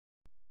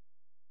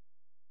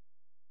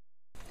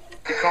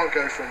can't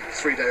go from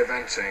 3-day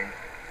eventing,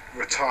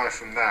 retire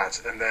from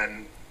that, and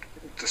then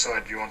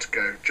decide you want to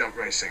go jump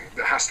racing.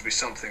 There has to be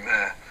something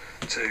there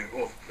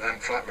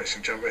and flat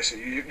racing, jump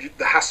racing.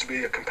 There has to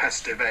be a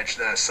competitive edge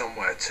there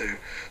somewhere to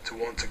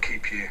want to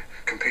keep you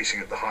competing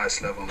at the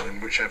highest level in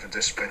whichever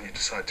discipline you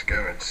decide to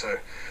go in. So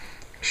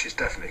she's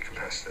definitely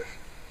competitive.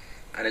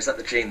 And is that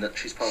the gene that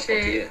she's passed on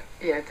to you?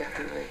 Yeah,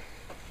 definitely.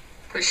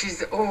 But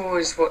she's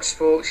always watched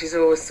sport, she's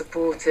always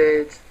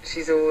supported,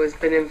 she's always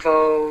been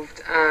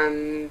involved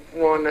and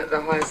won at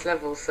the highest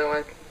level,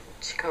 so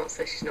she can't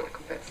say she's not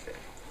competitive.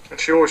 And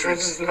she always reads.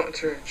 This is not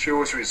true. She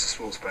always reads the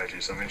sports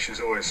pages. I mean, she's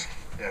always,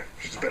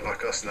 she's a bit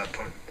like us at that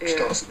point. Yeah.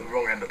 Starts at the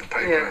wrong end of the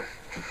paper,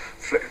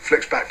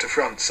 flicks back to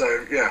front.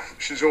 So yeah,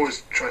 she's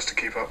always tries to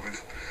keep up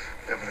with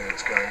everything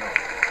that's going on.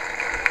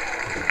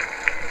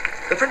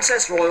 The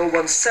Princess Royal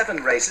won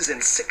 7 races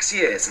in 6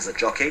 years as a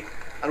jockey,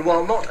 and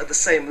while not at the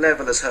same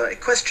level as her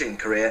equestrian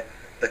career,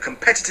 the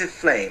competitive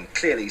flame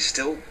clearly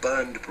still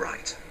burned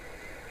bright.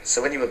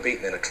 So when you were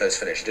beaten in a close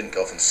finish, you didn't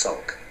go off and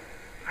sulk?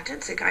 I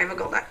don't think I ever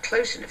got that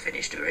close in a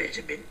finish to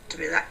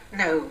be that.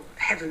 No,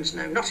 heavens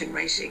no, not in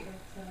racing.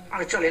 I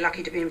was jolly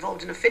lucky to be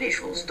involved in a finish,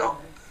 full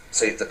stop.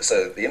 So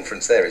the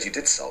inference there is you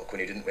did sulk when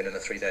you didn't win in a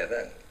 3-day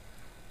event?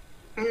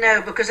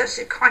 No, because that's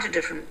quite a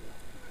different.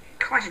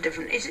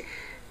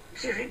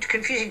 You're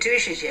confusing two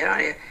issues here,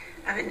 aren't you?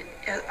 I mean,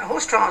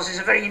 horse trials is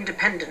a very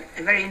independent,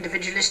 a very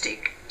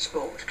individualistic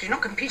sport, because you're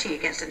not competing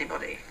against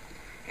anybody.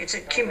 It's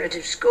a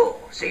cumulative score,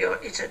 so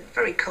it's a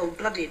very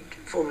cold-blooded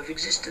form of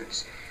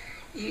existence.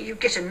 You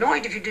get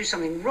annoyed if you do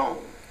something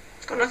wrong.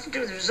 It's got nothing to do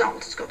with the result,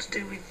 it's got to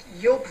do with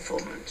your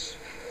performance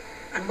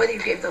and whether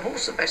you gave the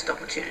horse the best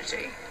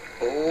opportunity.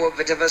 Oh, a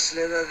bit of a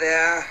slither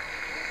there,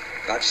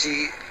 but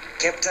she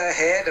kept her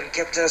head and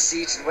kept her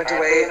seat and went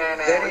away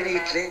very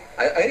neatly.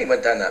 I only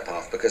went down that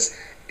path because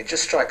it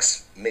just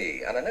strikes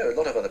me, and I know a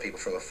lot of other people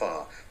from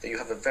afar, that you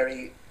have a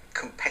very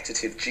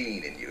competitive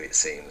gene in you, it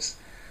seems.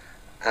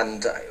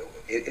 And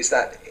is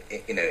that,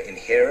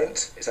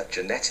 inherent? Is that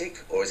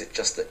genetic? Or is it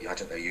just that, I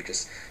don't know, you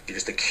just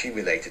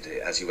accumulated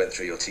it as you went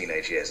through your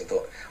teenage years and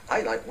thought,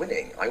 I like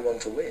winning, I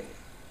want to win?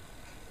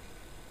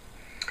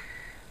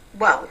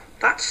 Well,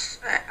 that's,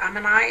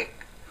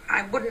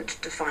 I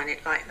wouldn't define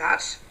it like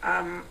that.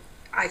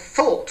 I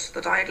thought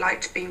that I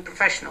liked being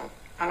professional.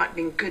 I liked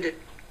being good at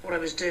what I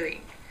was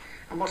doing.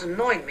 And what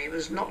annoyed me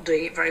was not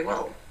doing it very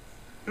well.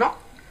 Not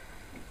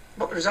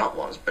what the result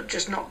was, but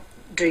just not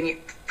doing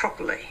it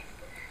properly.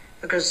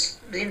 Because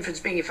the inference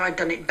being if I'd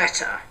done it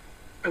better,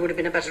 there would have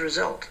been a better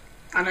result.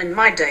 And in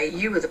my day,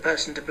 you were the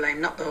person to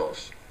blame, not the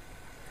horse.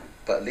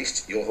 But at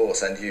least your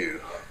horse and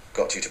you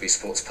got you to be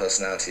Sports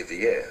Personality of the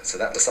Year, so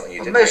that was something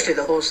you did. Mostly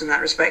the horse in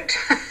that respect.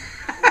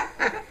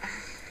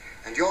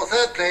 And your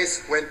third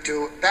place went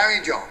to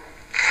Barry John.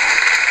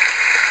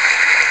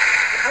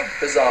 How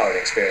bizarre an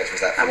experience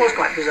was that for you? That was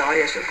quite bizarre,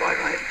 yes, you're quite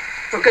right.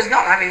 Because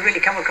not having really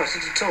come across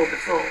it at all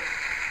before,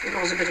 it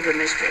was a bit of a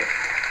mystery.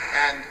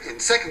 And in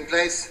second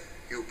place,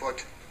 you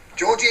put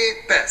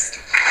Georgie Best.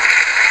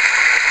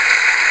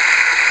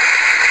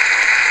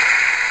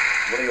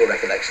 What are your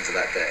recollections of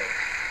that day?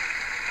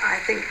 I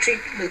think, treat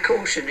with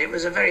caution, it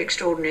was a very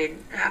extraordinary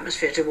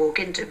atmosphere to walk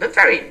into, but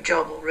very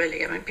enjoyable,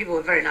 really. I mean, people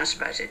were very nice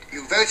about it.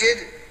 You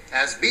voted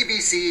as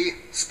BBC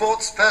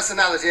Sports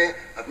Personality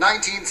of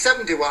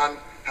 1971,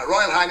 Her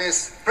Royal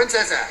Highness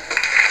Princess Anne.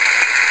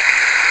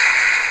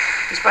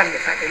 In spite of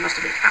the fact they must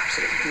have been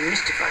absolutely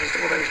mystified as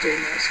to what I was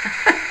doing there.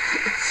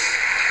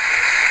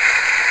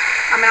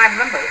 I mean, I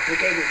remember we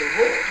gave me the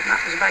award, and that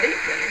was about it,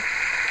 really.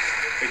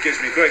 It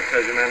gives me great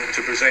pleasure, ma'am,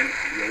 to present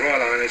Your Royal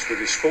Highness with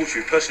the Sports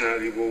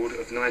Personality Award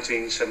of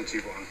 1971.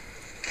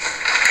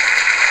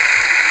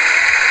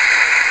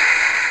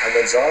 And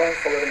when Zara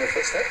followed in your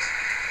footsteps?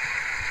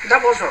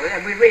 That was right,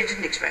 and we really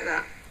didn't expect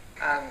that.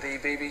 And the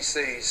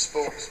BBC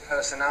Sports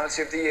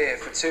Personality of the Year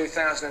for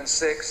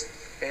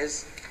 2006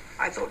 is?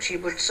 I thought she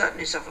would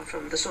certainly suffer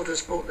from the sort of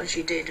sport that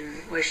she did and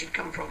where she'd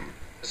come from.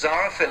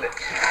 Zara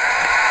Phillips.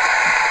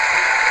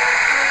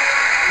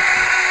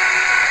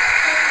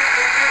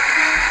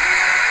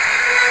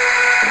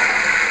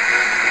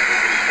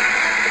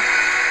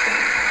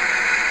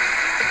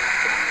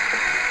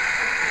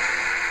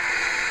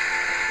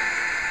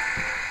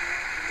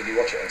 Did you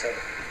watch it on telly?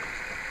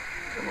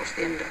 I watched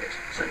the end of it,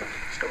 so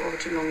it's got rather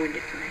too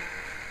long-winded for me.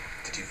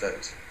 Did you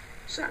vote?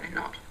 Certainly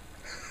not.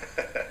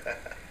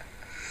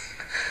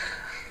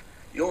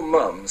 Your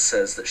mum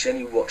says that she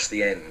only watched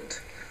the end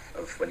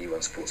of when you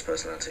won Sports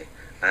Personality,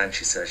 and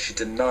she says she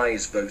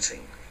denies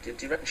voting. Do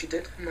you reckon she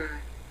did? No.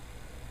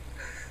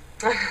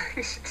 I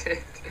think she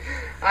did.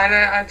 I know,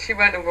 and she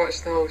went and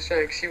watched the whole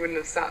show because she wouldn't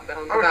have sat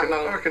down for that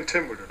long. I reckon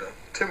Tim would have done.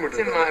 Tim would have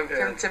Tim done. might have,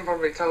 Yeah. Tim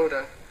probably told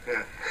her.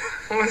 Yeah.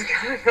 What was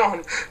going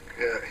on?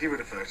 Yeah, he would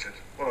have voted.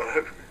 Well, I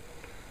hope he would.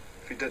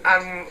 If he didn't. No,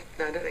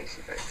 I don't think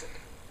she voted.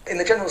 In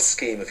the general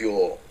scheme of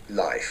your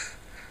life,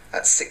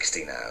 at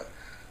 60 now,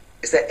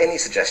 is there any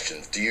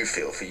suggestions, do you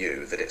feel, for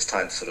you, that it's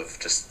time to sort of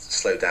just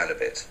slow down a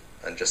bit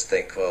and just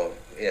think, well,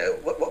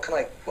 what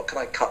can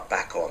I cut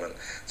back on and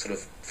sort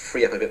of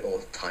free up a bit more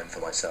time for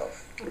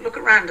myself? Look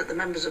around at the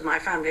members of my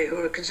family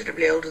who are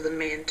considerably older than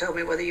me and tell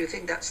me whether you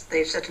think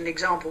they've set an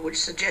example which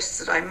suggests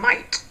that I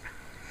might.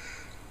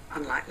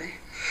 Unlikely.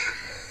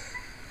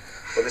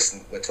 Well,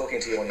 listen, we're talking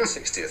to you on your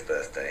 60th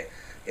birthday,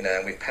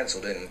 and we've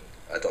penciled in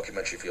a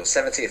documentary for your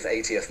 70th,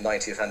 80th,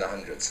 90th, and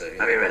 100th. So,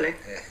 Are we really?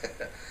 Yeah.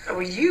 Oh,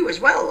 well, you as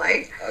well,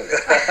 eh?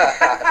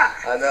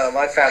 I know,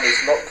 my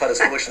family's not quite as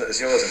fortunate as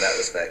yours in that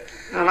respect.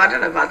 Well, I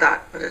don't know about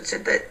that, but it's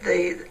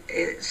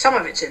some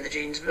of it's in the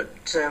genes, but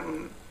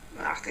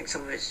I think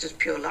some of it's just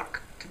pure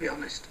luck, to be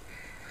honest.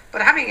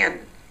 But having an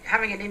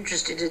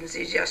interested,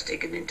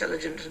 enthusiastic, and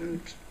intelligent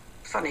and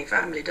funny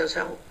family does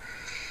help.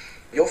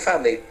 Your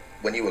family,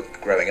 when you were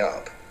growing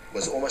up,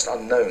 was almost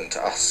unknown to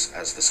us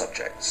as the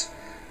subjects.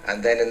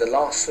 And then in the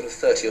last sort of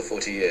 30 or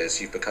 40 years,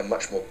 you've become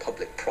much more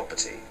public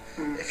property,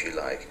 if you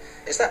like.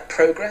 Is that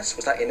progress?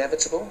 Was that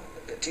inevitable?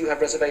 Do you have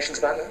reservations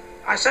about that?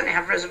 I certainly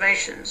have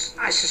reservations.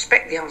 I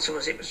suspect the answer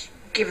was it was,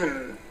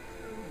 given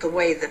the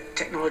way that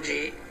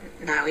technology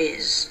now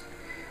is,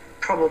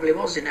 probably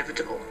was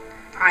inevitable.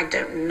 I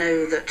don't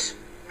know that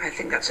I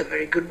think that's a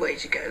very good way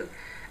to go.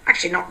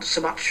 Actually, not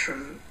so much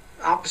from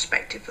our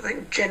perspective. I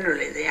think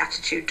generally the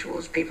attitude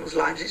towards people's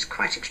lives is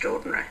quite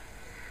extraordinary.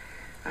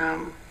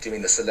 Do you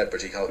mean the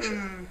celebrity culture?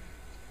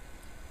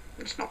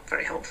 It's not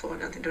very helpful, I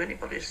don't think, to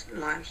anybody's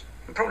lives.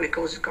 And probably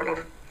causes quite a lot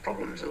of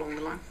problems along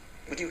the line.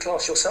 Would you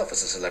class yourself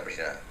as a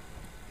celebrity now?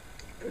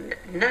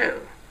 No.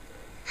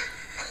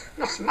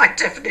 Not my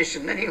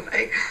definition,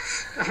 anyway.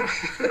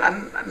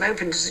 I'm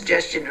open to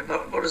suggestion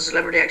about what a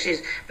celebrity actually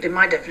is, but in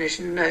my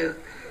definition, no.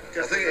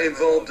 I think it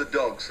involved a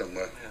dog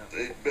somewhere.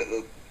 He bit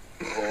the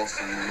horse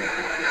and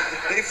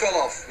he fell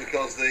off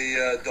because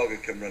the dog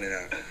had come running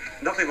out.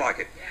 Nothing like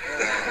it.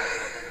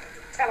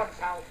 Tell him,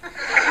 pal. Tell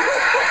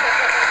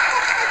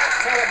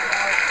him,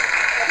 pal.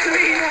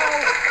 We know.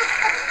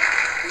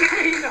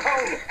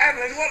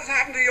 Evelyn, what's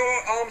happened to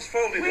your arms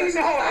folded? We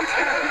know.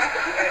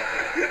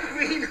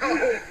 We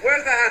know.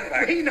 Where's the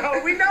handbag?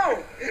 We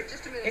know.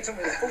 Just a minute. Hit him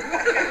with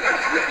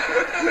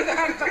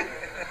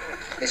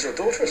it. Is your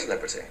daughter a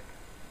celebrity?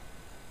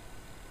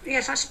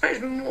 Yes, I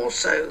suppose more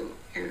so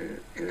in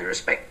the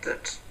respect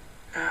that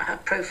her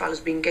profile has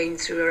been gained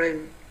through her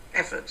own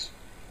efforts.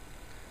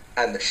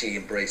 And that she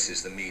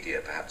embraces the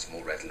media perhaps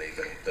more readily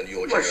than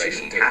your Well,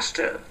 generation she did. has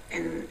to,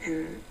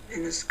 in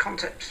this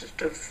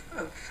context of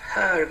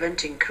her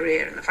eventing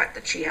career and the fact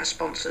that she has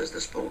sponsors, the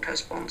sport has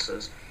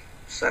sponsors.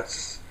 So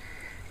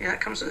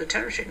that comes with the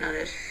territory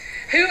nowadays.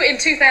 Who in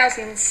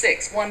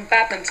 2006 won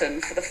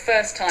badminton for the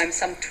first time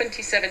some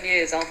 27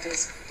 years after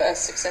his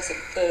first success at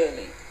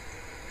Burghley?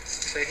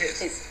 Say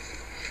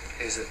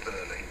his at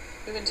Burghley.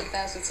 Who in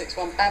 2006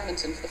 won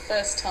badminton for the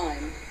first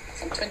time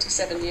some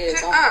 27 years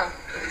after... Oh,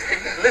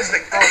 Lives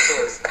next door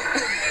to us.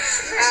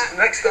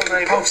 Next door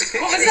neighbour. What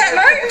was that,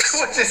 mate?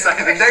 What'd you say?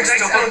 The next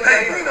door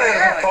neighbour.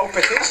 Pole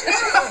petition.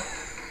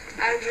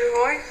 Andrew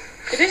Roy.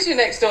 It is your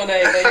next door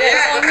neighbour, yes,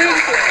 on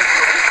Moonfleet.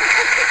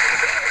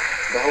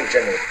 The whole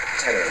general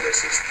tenor of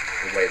this is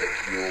the way that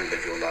you all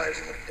live your lives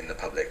in the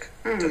public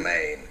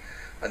domain.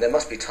 And there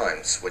must be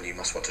times when you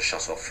must want to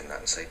shut off from that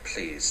and say,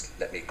 please,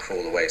 let me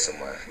crawl away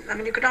somewhere. I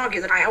mean, you could argue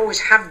that I always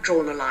have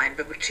drawn a line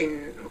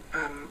between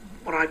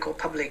what I call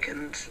public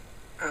and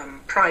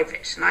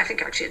private, and I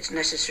think actually it's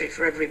necessary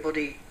for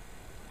everybody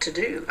to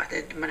do. I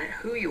think no matter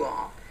who you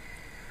are,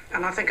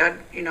 and I think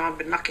I've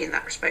been lucky in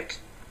that respect.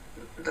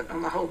 That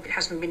on the whole, it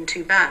hasn't been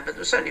too bad. But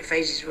there were certainly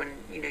phases when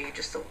you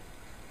just thought,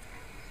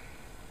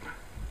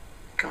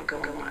 can't go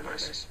on like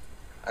this.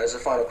 And as a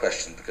final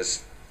question,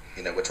 because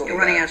we're talking. You're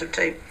running about, out of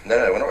tape. No,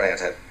 we're not running out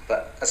of tape.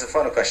 But as a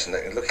final question,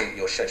 looking at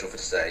your schedule for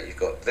today, you've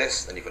got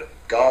this, then you've got a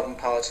garden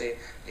party,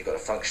 you've got a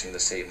function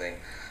this evening.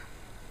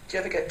 Do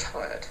you ever get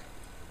tired?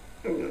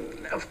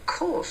 Of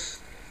course,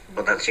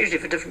 but that's usually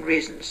for different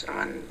reasons.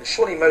 I mean,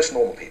 surely most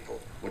normal people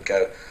would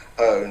go,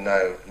 oh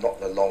no, not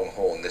the long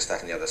horn, this,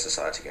 that and the other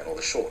society again, or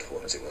the short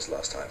horn as it was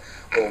last time,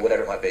 or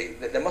whatever it might be.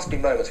 There must be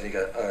moments when you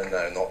go, oh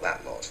no, not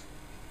that lot.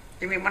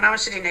 You mean when I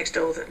was sitting next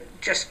door,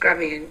 just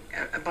grabbing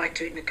a bite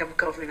to eat and a cup of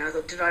coffee, and I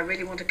thought, did I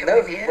really want to come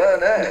in here? Well,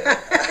 no.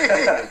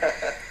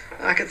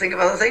 I could think of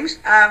other things.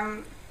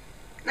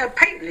 Now,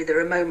 patently, there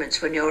are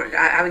moments when you're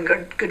having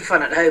good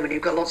fun at home and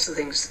you've got lots of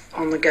things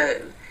on the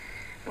go,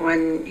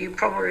 when you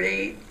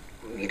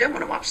don't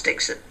want to up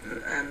sticks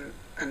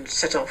and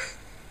set off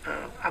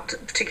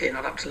particularly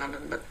not up to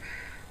London, but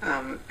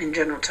in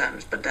general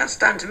terms. But that's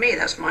down to me.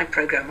 That's my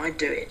programme. I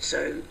do it.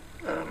 So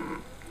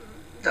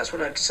that's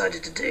what I've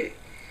decided to do.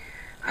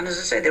 And as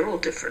I say, they're all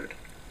different.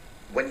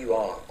 When you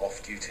are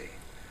off duty,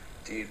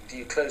 do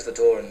you close the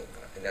door and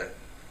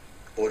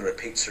order a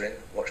pizza in,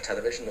 watch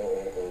television,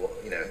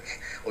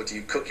 or do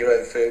you cook your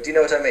own food? Do you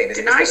know what I mean?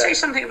 Didn't I say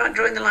something about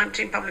drawing the line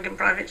between public and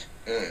private?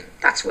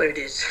 That's where it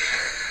is.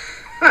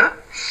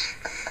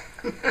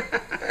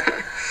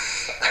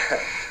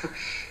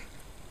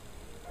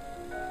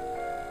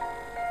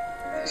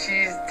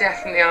 She's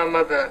definitely our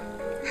mother.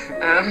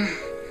 I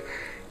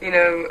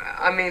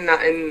mean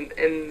that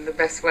in the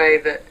best way,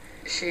 that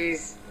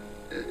she's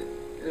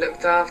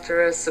looked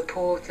after us,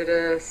 supported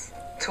us,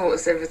 taught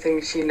us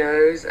everything she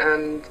knows,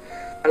 and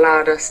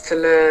allowed us to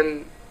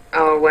learn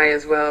our way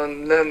as well,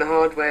 and learn the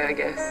hard way, I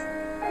guess.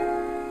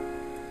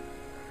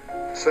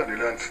 Certainly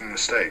learn from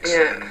mistakes,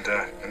 Yeah.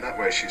 and that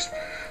way she's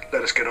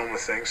let us get on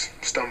with things,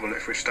 stumble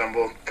if we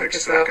stumble, pick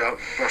us back up,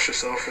 brush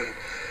us off, and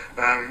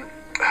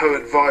her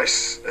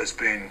advice has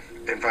been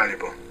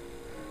invaluable.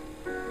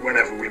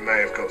 Whenever we may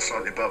have got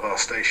slightly above our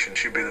station,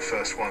 she'd be the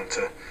first one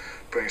to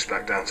bring us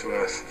back down to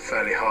earth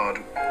fairly hard.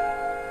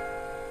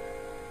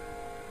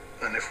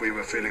 And if we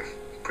were feeling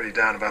pretty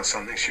down about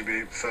something, she'd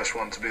be the first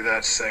one to be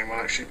there to saying,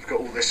 well, actually, you've got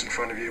all this in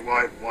front of you,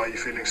 why are you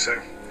feeling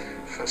so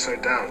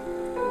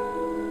down?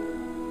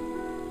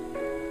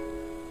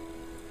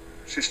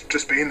 She's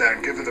just been there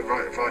and given the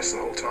right advice the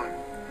whole time.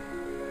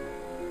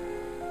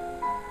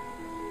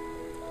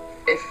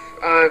 If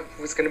I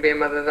was going to be a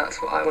mother,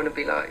 that's what I want to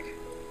be like.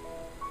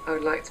 I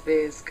would like to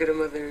be as good a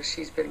mother as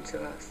she's been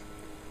to us.